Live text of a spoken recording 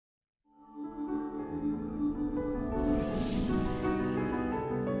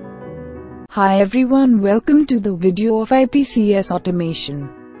Hi everyone, welcome to the video of IPCS automation.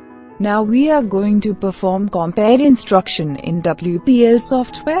 Now we are going to perform compare instruction in WPL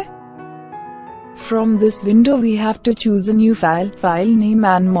software. From this window we have to choose a new file name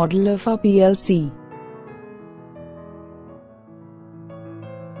and model of our PLC.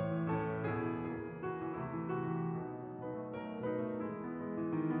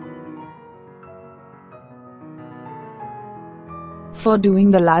 For doing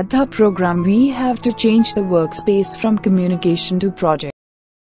the Delta program we have to change the workspace from communication to project.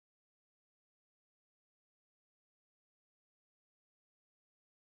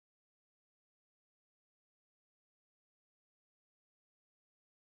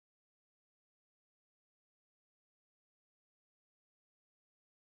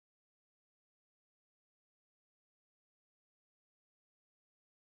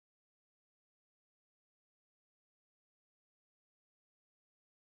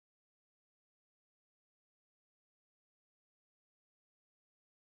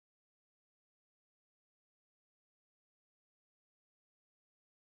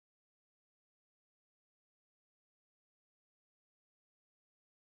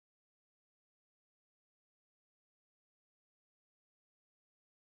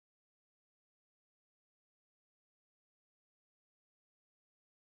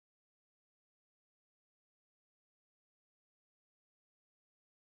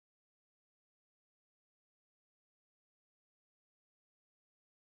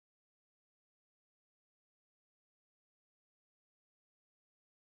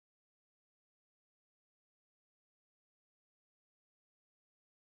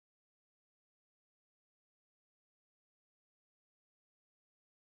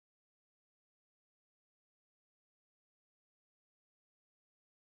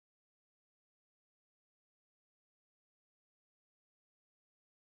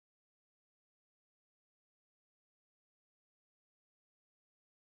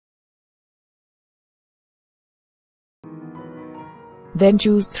 Then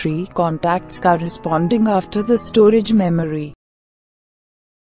choose 3 contacts corresponding after the storage memory.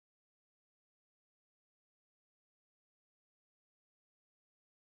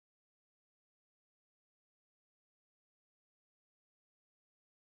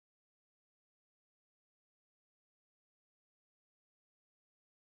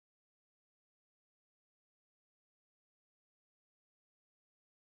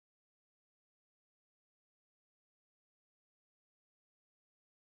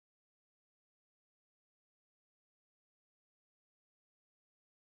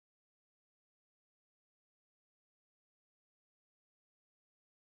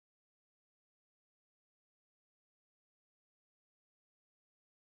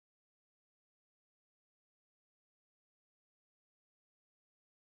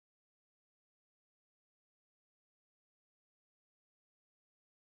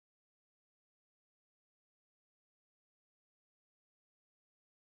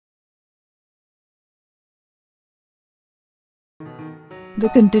 The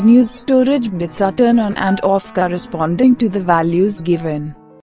continuous storage bits are turned on and off corresponding to the values given.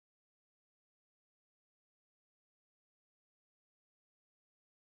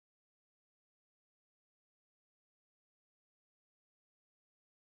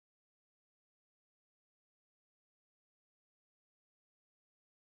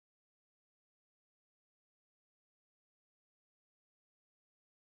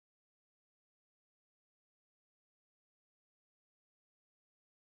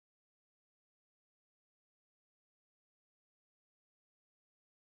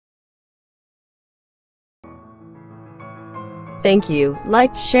 Thank you.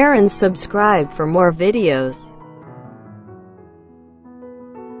 Like, share and subscribe for more videos.